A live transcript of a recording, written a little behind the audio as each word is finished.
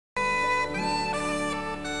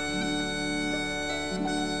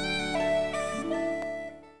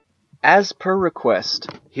As per request,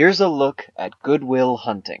 here's a look at Good Will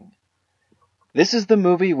Hunting. This is the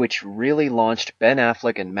movie which really launched Ben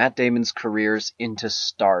Affleck and Matt Damon's careers into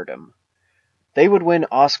stardom. They would win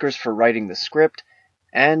Oscars for writing the script,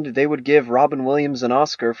 and they would give Robin Williams an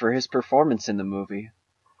Oscar for his performance in the movie.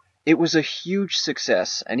 It was a huge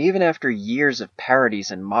success, and even after years of parodies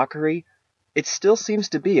and mockery, it still seems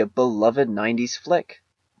to be a beloved 90s flick.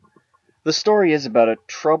 The story is about a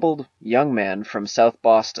troubled young man from South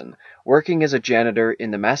Boston working as a janitor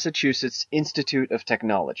in the Massachusetts Institute of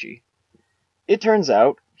Technology. It turns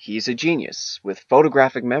out he's a genius with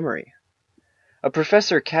photographic memory. A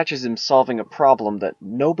professor catches him solving a problem that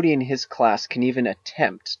nobody in his class can even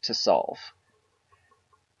attempt to solve.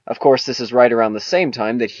 Of course, this is right around the same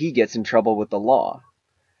time that he gets in trouble with the law.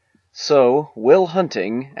 So, Will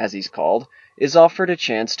Hunting, as he's called, is offered a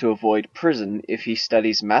chance to avoid prison if he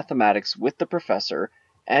studies mathematics with the professor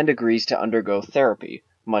and agrees to undergo therapy,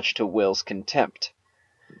 much to Will's contempt.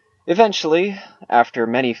 Eventually, after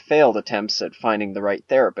many failed attempts at finding the right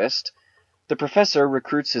therapist, the professor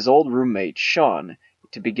recruits his old roommate, Sean,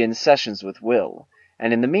 to begin sessions with Will,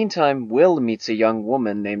 and in the meantime, Will meets a young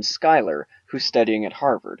woman named Steller, who's studying at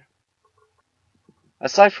Harvard.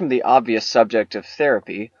 Aside from the obvious subject of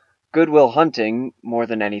therapy, Good Will Hunting, more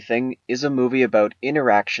than anything, is a movie about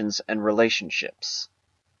interactions and relationships.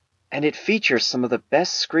 And it features some of the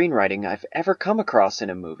best screenwriting I've ever come across in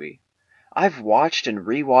a movie. I've watched and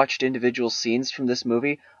rewatched individual scenes from this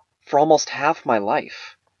movie for almost half my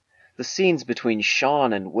life. The scenes between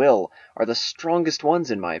Sean and Will are the strongest ones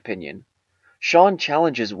in my opinion. Sean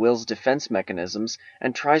challenges Will's defense mechanisms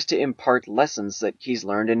and tries to impart lessons that he's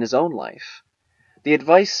learned in his own life. The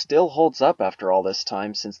advice still holds up after all this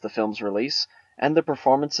time since the film's release, and the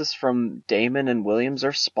performances from Damon and Williams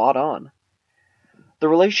are spot on. The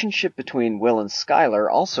relationship between Will and Steller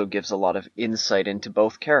also gives a lot of insight into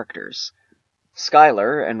both characters.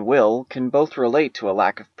 Steller and Will can both relate to a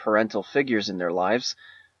lack of parental figures in their lives,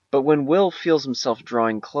 but when Will feels himself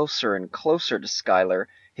drawing closer and closer to Steller,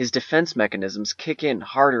 his defense mechanisms kick in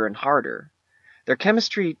harder and harder. Their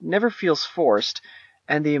chemistry never feels forced,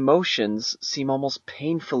 and the emotions seem almost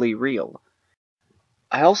painfully real.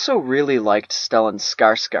 I also really liked Stellan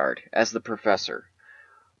Skarsgård as the professor.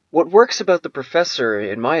 What works about the professor,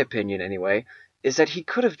 in my opinion anyway, is that he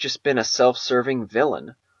could have just been a self-serving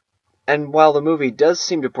villain. And while the movie does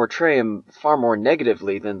seem to portray him far more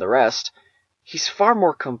negatively than the rest, he's far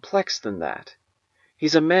more complex than that.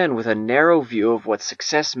 He's a man with a narrow view of what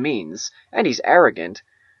success means, and he's arrogant,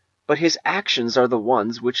 but his actions are the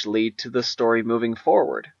ones which lead to the story moving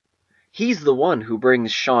forward. He's the one who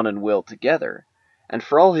brings Sean and Will together, and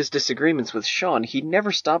for all his disagreements with Sean, he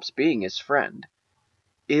never stops being his friend.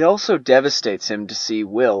 It also devastates him to see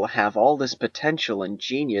Will have all this potential and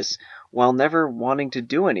genius while never wanting to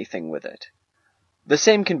do anything with it. The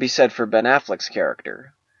same can be said for Ben Affleck's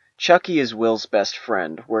character. Chucky is Will's best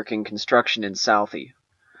friend, working construction in Southie.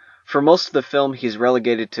 For most of the film, he's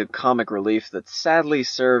relegated to comic relief that sadly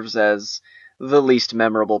serves as the least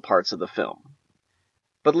memorable parts of the film.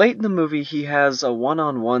 But late in the movie, he has a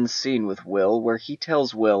one-on-one scene with Will where he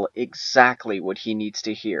tells Will exactly what he needs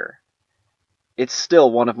to hear. It's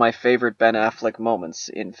still one of my favorite Ben Affleck moments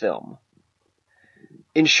in film.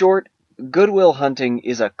 In short, Good Will Hunting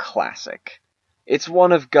is a classic. It's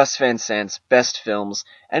one of Gus Van Sant's best films,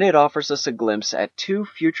 and it offers us a glimpse at two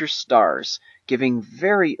future stars giving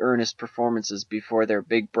very earnest performances before their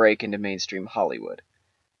big break into mainstream Hollywood.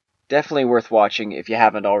 Definitely worth watching if you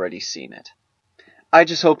haven't already seen it. I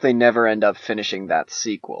just hope they never end up finishing that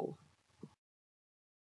sequel.